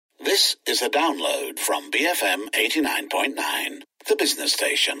This is a download from BFM 89.9, the business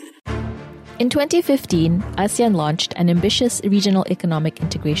station. In 2015, ASEAN launched an ambitious regional economic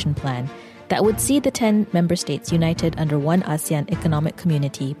integration plan that would see the 10 member states united under one ASEAN economic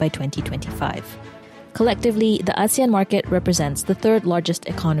community by 2025. Collectively, the ASEAN market represents the third largest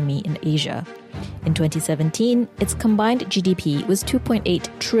economy in Asia. In 2017, its combined GDP was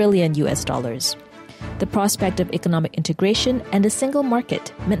 $2.8 trillion. The prospect of economic integration and a single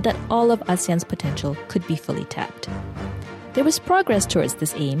market meant that all of ASEAN's potential could be fully tapped. There was progress towards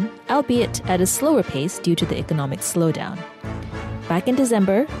this aim, albeit at a slower pace due to the economic slowdown. Back in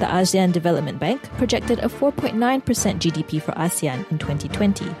December, the ASEAN Development Bank projected a 4.9% GDP for ASEAN in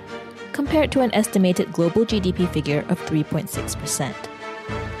 2020, compared to an estimated global GDP figure of 3.6%.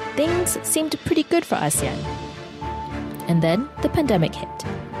 Things seemed pretty good for ASEAN. And then the pandemic hit,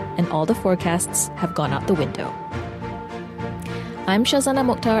 and all the forecasts have gone out the window. I'm Shazana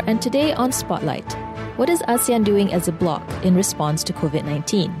Mokhtar, and today on Spotlight, what is ASEAN doing as a bloc in response to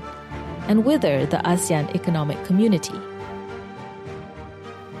COVID-19? And whither the ASEAN economic community?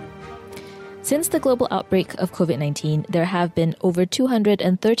 Since the global outbreak of COVID-19, there have been over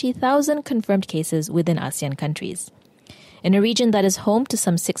 230,000 confirmed cases within ASEAN countries. In a region that is home to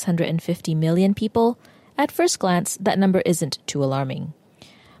some 650 million people, at first glance, that number isn't too alarming.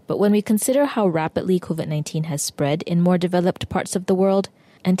 But when we consider how rapidly COVID-19 has spread in more developed parts of the world,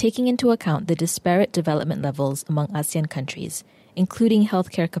 and taking into account the disparate development levels among ASEAN countries, including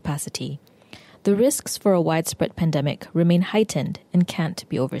healthcare capacity, the risks for a widespread pandemic remain heightened and can't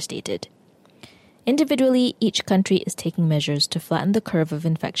be overstated. Individually, each country is taking measures to flatten the curve of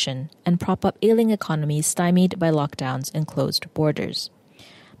infection and prop up ailing economies stymied by lockdowns and closed borders.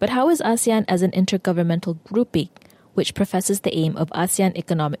 But how is ASEAN as an intergovernmental grouping, which professes the aim of ASEAN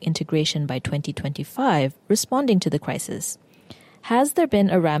economic integration by 2025, responding to the crisis? Has there been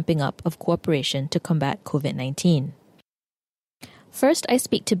a ramping up of cooperation to combat COVID-19? First, I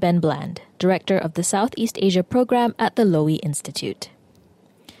speak to Ben Bland, Director of the Southeast Asia Program at the Lowy Institute.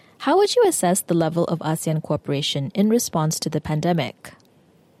 How would you assess the level of ASEAN cooperation in response to the pandemic?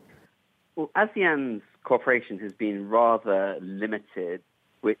 Well, ASEAN's cooperation has been rather limited,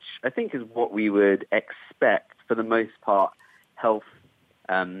 which I think is what we would expect. For the most part, health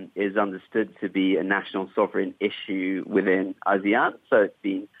is understood to be a national sovereign issue within ASEAN, so it's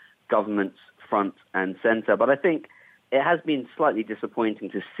been governments front and center. But I think it has been slightly disappointing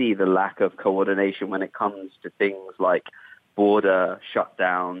to see the lack of coordination when it comes to things like border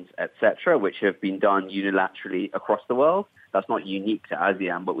shutdowns, etc., which have been done unilaterally across the world. That's not unique to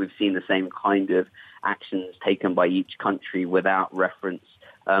ASEAN, but we've seen the same kind of actions taken by each country without reference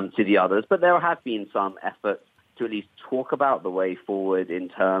to the others. But there have been some efforts to at least talk about the way forward in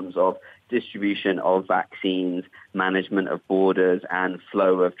terms of distribution of vaccines, management of borders, and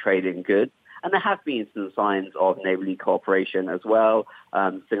flow of trading goods. And there have been some signs of neighborly cooperation as well.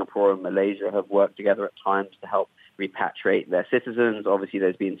 Singapore and Malaysia have worked together at times to help repatriate their citizens. Obviously,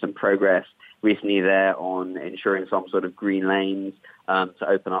 there's been some progress recently there on ensuring some sort of green lanes to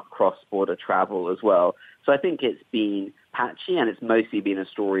open up cross-border travel as well. So I think it's been patchy, and it's mostly been a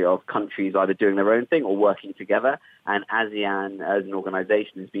story of countries either doing their own thing or working together, and ASEAN as an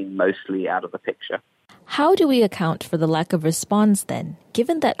organization has been mostly out of the picture. How do we account for the lack of response then,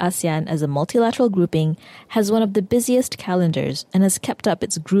 given that ASEAN as a multilateral grouping has one of the busiest calendars and has kept up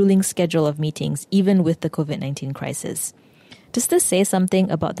its grueling schedule of meetings even with the COVID-19 crisis? Does this say something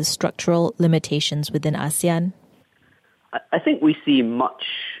about the structural limitations within ASEAN? I think we see much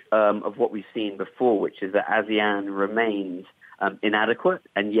of what we've seen before, which is that ASEAN remains inadequate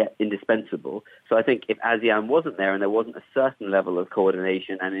and yet indispensable. So I think if ASEAN wasn't there and there wasn't a certain level of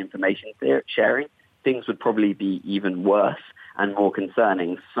coordination and information sharing, things would probably be even worse and more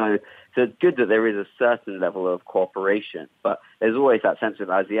concerning. So it's good that there is a certain level of cooperation, but there's always that sense of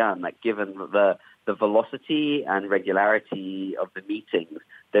ASEAN that given the velocity and regularity of the meetings,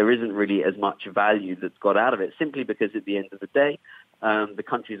 there isn't really as much value that's got out of it, simply because at the end of the day, the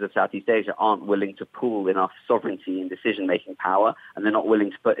countries of Southeast Asia aren't willing to pool enough sovereignty and decision-making power, and they're not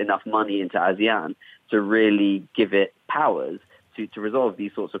willing to put enough money into ASEAN to really give it powers to resolve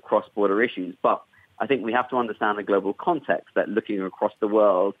these sorts of cross-border issues. But I think we have to understand the global context that looking across the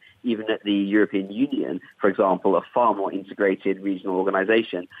world, even at the European Union, for example, a far more integrated regional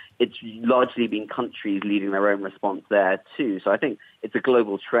organization, it's largely been countries leading their own response there too. So I think it's a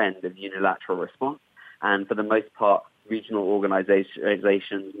global trend of unilateral response. And for the most part, regional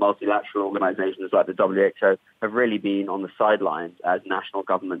organizations, multilateral organizations like the WHO have really been on the sidelines as national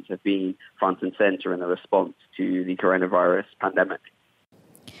governments have been front and center in the response to the coronavirus pandemic.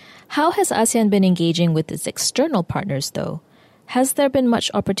 How has ASEAN been engaging with its external partners, though? Has there been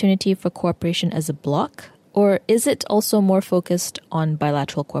much opportunity for cooperation as a bloc, or is it also more focused on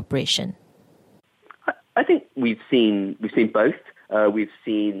bilateral cooperation? I think we've seen both. We've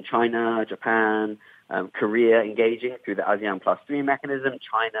seen China, Japan, Korea engaging through the ASEAN Plus 3 mechanism,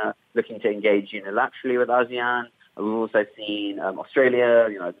 China looking to engage unilaterally with ASEAN. We've also seen Australia,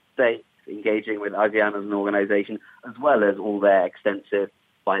 the United States engaging with ASEAN as an organization, as well as all their extensive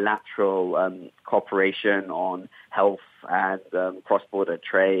bilateral cooperation on health and cross-border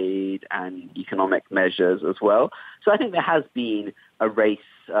trade and economic measures as well. So I think there has been a race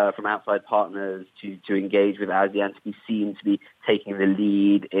from outside partners to engage with ASEAN, to be seen to be taking the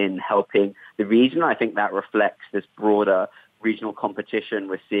lead in helping the region. I think that reflects this broader regional competition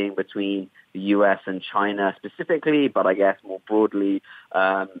we're seeing between the US and China specifically, but I guess more broadly,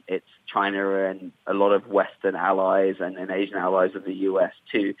 it's China and a lot of Western allies and Asian allies of the US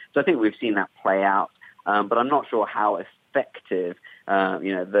too. So I think we've seen that play out, but I'm not sure how effective,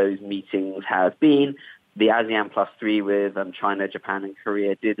 those meetings have been. The ASEAN Plus 3 with China, Japan, and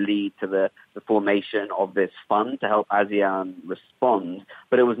Korea did lead to the formation of this fund to help ASEAN respond,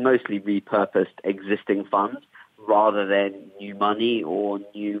 but it was mostly repurposed existing funds rather than new money or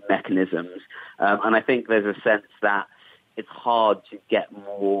new mechanisms. And I think there's a sense that it's hard to get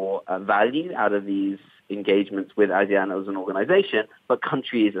more value out of these engagements with ASEAN as an organization, but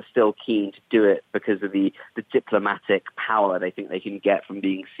countries are still keen to do it because of the diplomatic power they think they can get from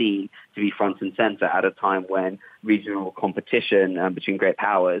being seen to be front and center at a time when regional competition between great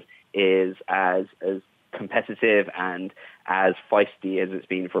powers is as competitive and as feisty as it's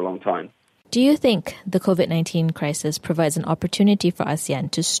been for a long time. Do you think the COVID-19 crisis provides an opportunity for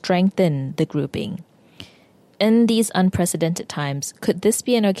ASEAN to strengthen the grouping? In these unprecedented times, could this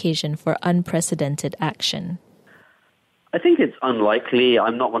be an occasion for unprecedented action? I think it's unlikely.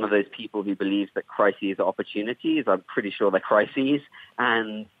 I'm not one of those people who believes that crises are opportunities. I'm pretty sure they're crises,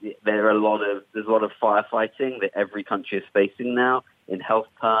 and there's a lot of firefighting that every country is facing now in health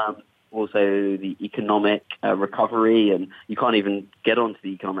terms. Also the economic recovery, and you can't even get onto the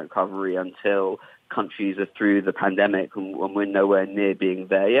economic recovery until countries are through the pandemic, and we're nowhere near being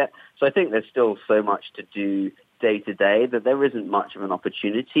there yet. So I think there's still so much to do day to day that there isn't much of an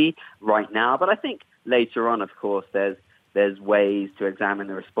opportunity right now. But I think later on, of course, there's ways to examine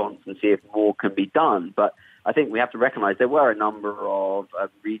the response and see if more can be done. But I think we have to recognize there were a number of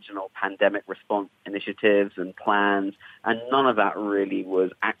regional pandemic response initiatives and plans, and none of that really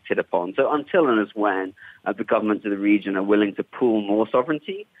was acted upon. So until and as when the governments of the region are willing to pool more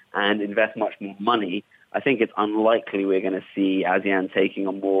sovereignty and invest much more money, I think it's unlikely we're going to see ASEAN taking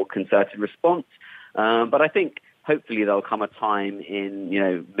a more concerted response. But I think hopefully there'll come a time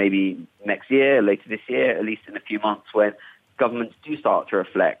in, maybe next year, later this year, at least in a few months, when governments do start to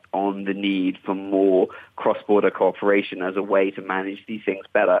reflect on the need for more cross-border cooperation as a way to manage these things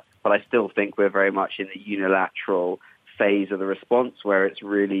better. But I still think we're very much in the unilateral phase of the response, where it's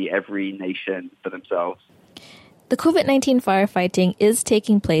really every nation for themselves. The COVID-19 firefighting is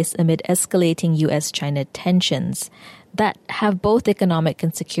taking place amid escalating US-China tensions that have both economic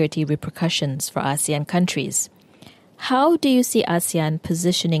and security repercussions for ASEAN countries. How do you see ASEAN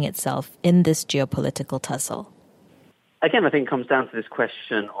positioning itself in this geopolitical tussle? Again, I think it comes down to this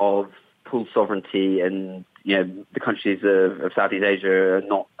question of pooled sovereignty, and the countries of Southeast Asia are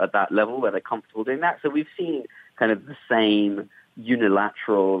not at that level where they're comfortable doing that. So we've seen kind of the same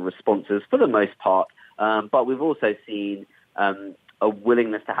unilateral responses for the most part, but we've also seen a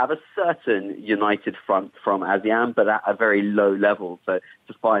willingness to have a certain united front from ASEAN, but at a very low level. So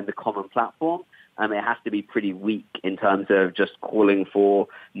to find the common platform, it has to be pretty weak in terms of just calling for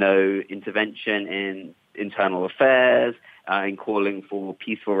no intervention in internal affairs, in calling for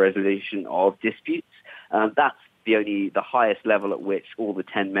peaceful resolution of disputes. That's the highest level at which all the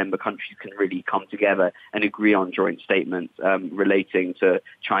 10 member countries can really come together and agree on joint statements relating to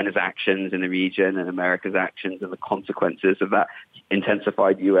China's actions in the region and America's actions and the consequences of that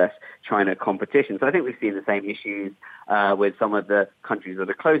intensified US-China competition. So I think we've seen the same issues with some of the countries that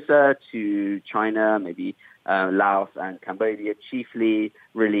are closer to China, maybe Laos and Cambodia chiefly,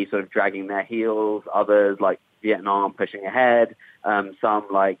 really sort of dragging their heels. Others like Vietnam pushing ahead. Some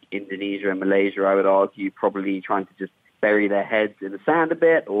like Indonesia and Malaysia, I would argue, probably trying to just bury their heads in the sand a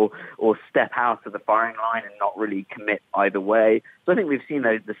bit or step out of the firing line and not really commit either way. So I think we've seen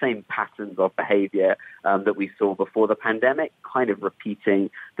the same patterns of behavior that we saw before the pandemic kind of repeating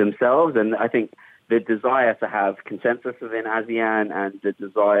themselves. And I think the desire to have consensus within ASEAN and the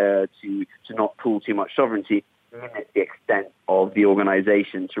desire to not pool too much sovereignty limit the extent of the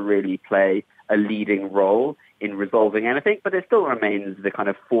organization to really play a leading role in resolving anything. But it still remains the kind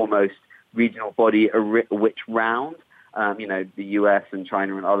of foremost regional body which round the US and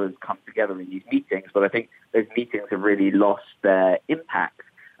China and others come together in these meetings. But I think those meetings have really lost their impact,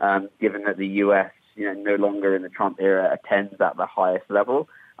 given that the US, no longer in the Trump era attends at the highest level.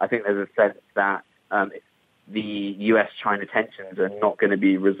 I think there's a sense that the US-China tensions are not going to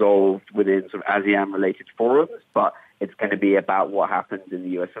be resolved within sort of ASEAN-related forums, but it's going to be about what happens in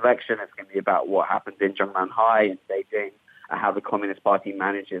the US election. It's going to be about what happens in Zhongmanhai and Beijing, and how the Communist Party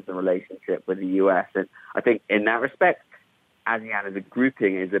manages the relationship with the US. And I think in that respect, ASEAN as a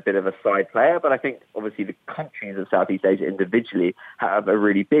grouping is a bit of a side player, but I think obviously the countries of Southeast Asia individually have a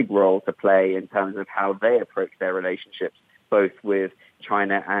really big role to play in terms of how they approach their relationships, both with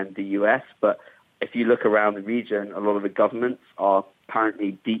China and the US. But if you look around the region, a lot of the governments are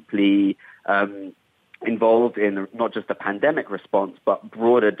currently deeply involved in not just the pandemic response, but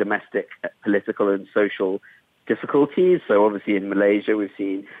broader domestic political and social difficulties. So obviously in Malaysia, we've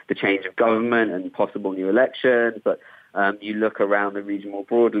seen the change of government and possible new elections. But you look around the region more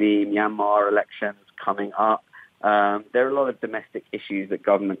broadly, Myanmar elections coming up. There are a lot of domestic issues that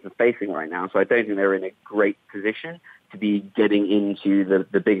governments are facing right now. So I don't think they're in a great position to be getting into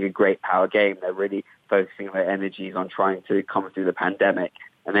the bigger great power game. They're really focusing their energies on trying to come through the pandemic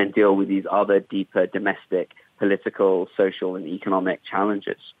and then deal with these other deeper domestic political, social and economic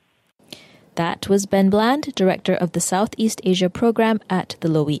challenges. That was Ben Bland, Director of the Southeast Asia Program at the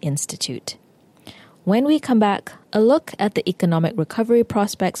Lowy Institute. When we come back, a look at the economic recovery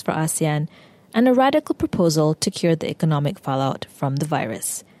prospects for ASEAN and a radical proposal to cure the economic fallout from the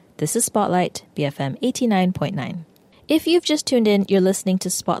virus. This is Spotlight, BFM 89.9. If you've just tuned in, you're listening to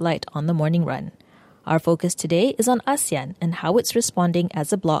Spotlight on the Morning Run. Our focus today is on ASEAN and how it's responding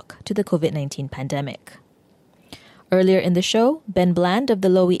as a bloc to the COVID-19 pandemic. Earlier in the show, Ben Bland of the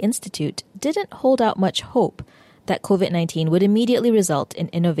Lowy Institute didn't hold out much hope that COVID-19 would immediately result in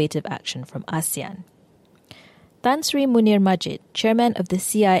innovative action from ASEAN. Tan Sri Munir Majid, chairman of the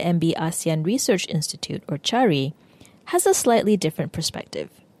CIMB ASEAN Research Institute, or CHARI, has a slightly different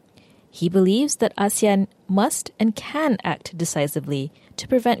perspective. He believes that ASEAN must and can act decisively to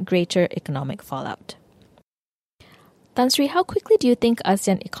prevent greater economic fallout. Tan Sri, how quickly do you think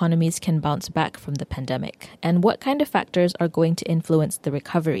ASEAN economies can bounce back from the pandemic? And what kind of factors are going to influence the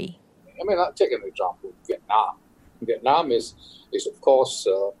recovery? I'll take an example, Vietnam. Vietnam is of course,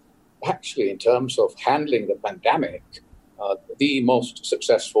 actually in terms of handling the pandemic, the most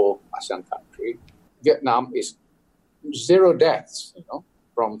successful ASEAN country. Vietnam is 0 deaths,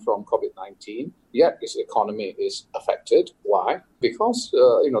 from COVID-19, yet its economy is affected. Why? Because,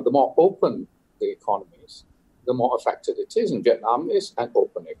 the more open the economy is, the more affected it is. And Vietnam is an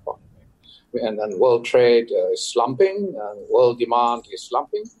open economy. And then world trade is slumping, and world demand is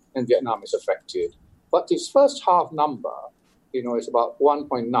slumping, and Vietnam is affected. But its first half number, is about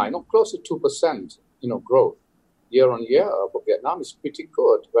 1.9, not close to 2%, growth year on year. But Vietnam is pretty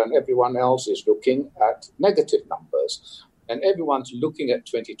good when everyone else is looking at negative numbers. And everyone's looking at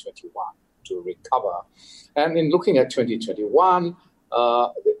 2021 to recover. And in looking at 2021,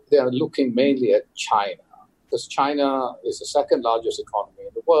 they are looking mainly at China, because China is the second largest economy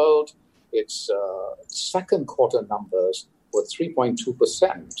in the world. Its second quarter numbers were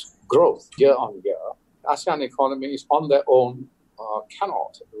 3.2% growth year on year. ASEAN economies on their own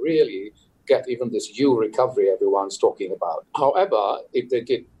cannot really get even this U recovery everyone's talking about. However, if they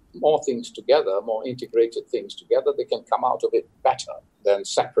get more things together, more integrated things together, they can come out of it better than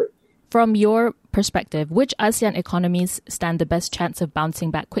separately. From your perspective, which ASEAN economies stand the best chance of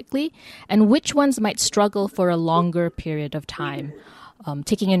bouncing back quickly, and which ones might struggle for a longer period of time,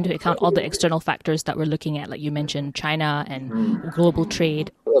 taking into account all the external factors that we're looking at, like you mentioned, China and global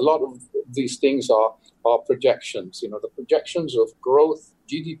trade? A lot of these things are projections. The projections of growth,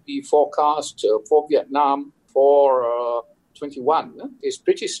 GDP forecast for Vietnam for 21 is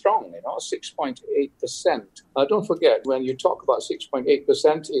pretty strong, 6.8%. Don't forget, when you talk about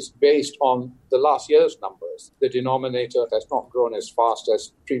 6.8%, it's based on the last year's numbers. The denominator has not grown as fast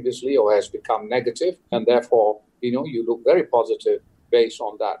as previously or has become negative, and therefore, you look very positive based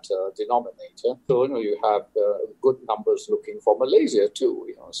on that denominator. So, you have good numbers looking for Malaysia too,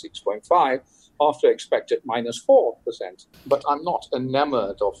 6.5 after expected -4%. But I'm not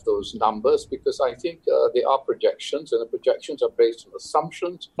enamored of those numbers because I think they are projections, and the projections are based on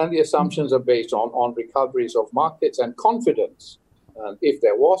assumptions, and the assumptions are based on recoveries of markets and confidence. And if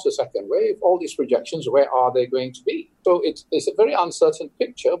there was a second wave, all these projections, where are they going to be? So it's a very uncertain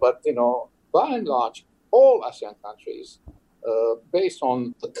picture, but, by and large, all ASEAN countries, based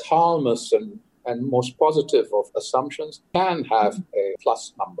on the calmest and most positive of assumptions, can have a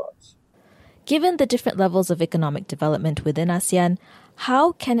plus number. Given the different levels of economic development within ASEAN,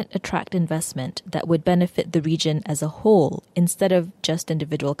 How can it attract investment that would benefit the region as a whole instead of just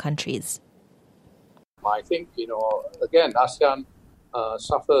individual countries? I think, again, ASEAN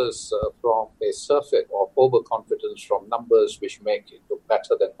suffers from a surfeit of overconfidence from numbers which make it look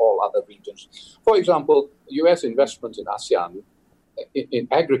better than all other regions. For example, U.S. investment in ASEAN in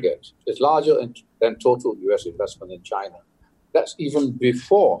aggregate is larger than total U.S. investment in China. That's even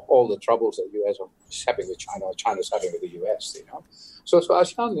before all the troubles that U.S. is having with China, or China's having with the U.S. So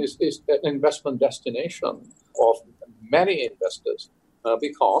ASEAN is an investment destination of many investors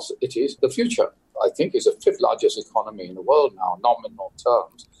because it is the future. I think it's the fifth largest economy in the world now, nominal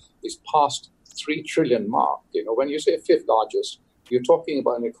terms. It's past 3 trillion mark. When you say fifth largest, you're talking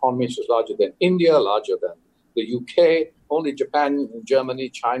about an economy which is larger than India, larger than the UK, only Japan, Germany,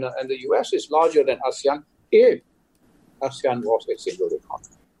 China, and the US is larger than ASEAN if ASEAN was a single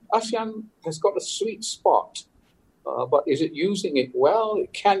economy. ASEAN has got a sweet spot, but is it using it well?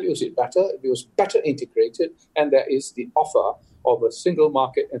 It can use it better. It was better integrated, and there is the offer of a single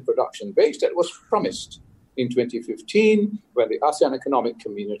market and production base that was promised in 2015 when the ASEAN Economic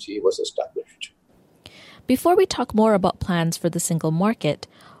Community was established. Before we talk more about plans for the single market,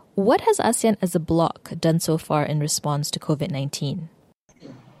 what has ASEAN as a bloc done so far in response to COVID-19?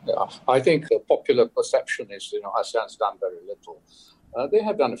 Yeah, I think the popular perception is, ASEAN's done very little. They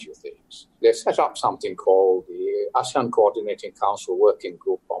have done a few things. They set up something called the ASEAN Coordinating Council Working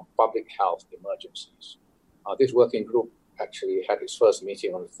Group on Public Health Emergencies. This working group actually had its first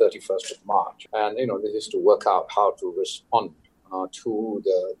meeting on the 31st of March. And, this is to work out how to respond to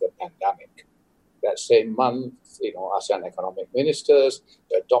the pandemic. That same month, ASEAN economic ministers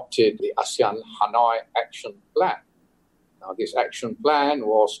adopted the ASEAN Hanoi Action Plan. Now, this action plan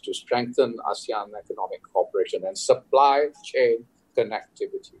was to strengthen ASEAN economic cooperation and supply chain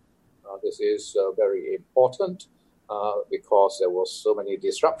connectivity. This is very important because there were so many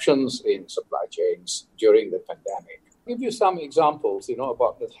disruptions in supply chains during the pandemic. I'll give you some examples,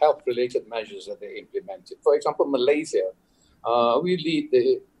 about the health-related measures that they implemented. For example, Malaysia, we lead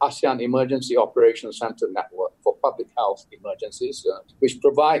the ASEAN Emergency Operations Center Network for Public Health Emergencies, which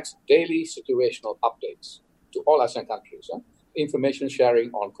provides daily situational updates to all ASEAN countries, information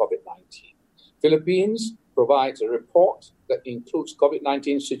sharing on COVID-19. Philippines provides a report that includes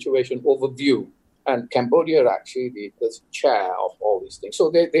COVID-19 situation overview, and Cambodia are actually the chair of all these things. So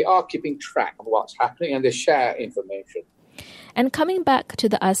they are keeping track of what's happening and they share information. And coming back to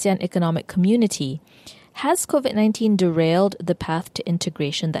the ASEAN Economic Community, has COVID-19 derailed the path to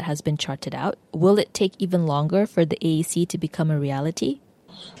integration that has been charted out? Will it take even longer for the AEC to become a reality?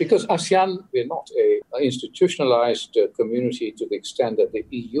 Because ASEAN, we're not an institutionalized community to the extent that the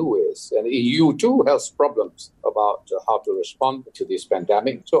EU is. And the EU too has problems about how to respond to this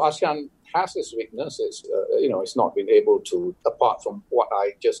pandemic. So ASEAN has its weaknesses. It's not been able to, apart from what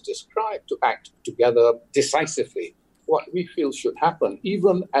I just described, to act together decisively. What we feel should happen,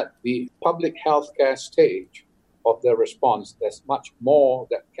 even at the public healthcare stage of the response, there's much more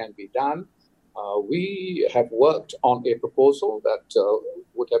that can be done. We have worked on a proposal that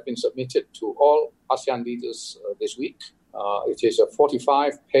would have been submitted to all ASEAN leaders this week. It is a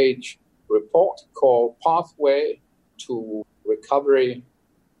 45-page report called Pathway to Recovery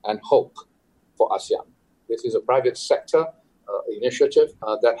and Hope for ASEAN. This is a private sector initiative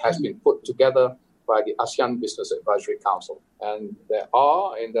that has been put together by the ASEAN Business Advisory Council. And there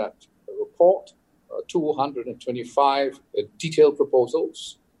are, in that report, 225 detailed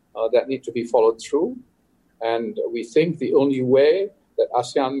proposals that need to be followed through. And we think the only way that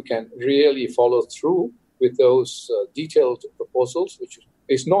ASEAN can really follow through with those detailed proposals, which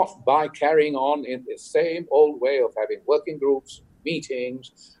is not by carrying on in the same old way of having working groups,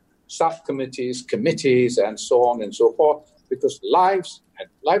 meetings, subcommittees, committees, and so on and so forth, because lives and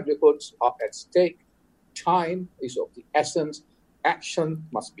livelihoods are at stake. Time is of the essence. Action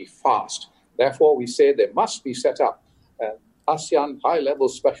must be fast. Therefore, we say there must be set up an ASEAN high-level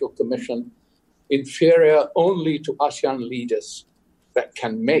special commission inferior only to ASEAN leaders that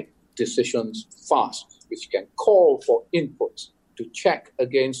can make decisions fast, which can call for inputs to check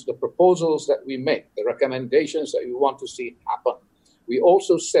against the proposals that we make, the recommendations that we want to see happen. We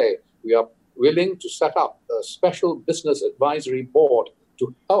also say we are willing to set up a special business advisory board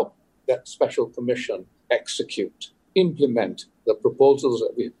to help that special commission execute, implement the proposals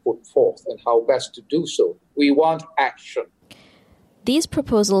that we put forth and how best to do so. We want action. These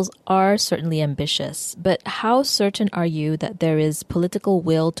proposals are certainly ambitious, but how certain are you that there is political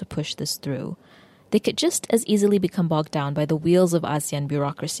will to push this through? They could just as easily become bogged down by the wheels of ASEAN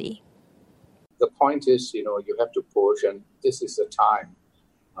bureaucracy. The point is, you have to push, and this is the time.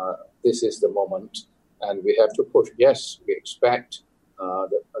 This is the moment, and we have to push. Yes, we expect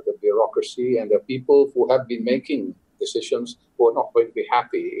the bureaucracy and the people who have been making decisions who are not going to be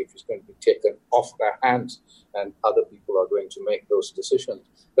happy if it's going to be taken off their hands and other people are going to make those decisions.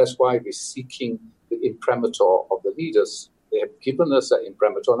 That's why we're seeking the imprimatur of the leaders. They have given us that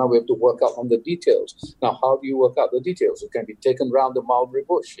imprimatur. Now we have to work out on the details. Now, how do you work out the details? It can be taken round the mulberry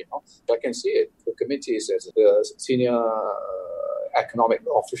bush, I can see it. The committees, as the senior economic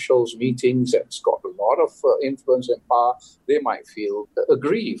officials meetings that's got a lot of influence and power, they might feel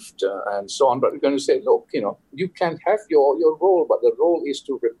aggrieved and so on. But we're going to say, look, you can have your role, but the role is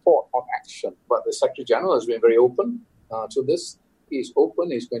to report on action. But the Secretary General has been very open to this. He's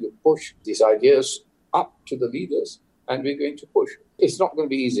open. He's going to push these ideas up to the leaders, and we're going to push. It's not going to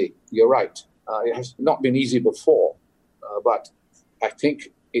be easy. You're right. It has not been easy before, but I think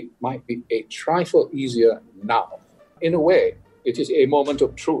it might be a trifle easier now. In a way, it is a moment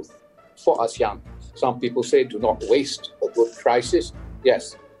of truth for ASEAN. Some people say do not waste a good crisis.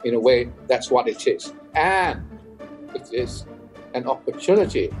 Yes, in a way, that's what it is. And it is an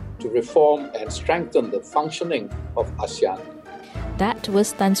opportunity to reform and strengthen the functioning of ASEAN. That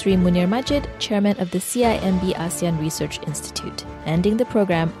was Tan Sri Munir Majid, chairman of the CIMB ASEAN Research Institute, ending the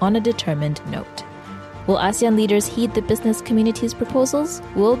program on a determined note. Will ASEAN leaders heed the business community's proposals?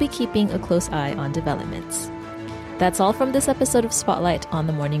 We'll be keeping a close eye on developments. That's all from this episode of Spotlight on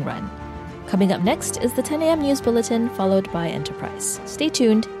the Morning Run. Coming up next is the 10 a.m. news bulletin, followed by Enterprise. Stay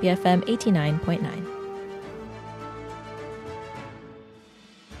tuned, BFM 89.9.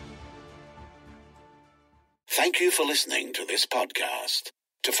 Thank you for listening to this podcast.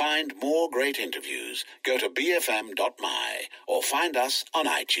 To find more great interviews, go to bfm.my or find us on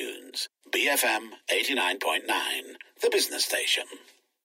iTunes. BFM 89.9, the business station.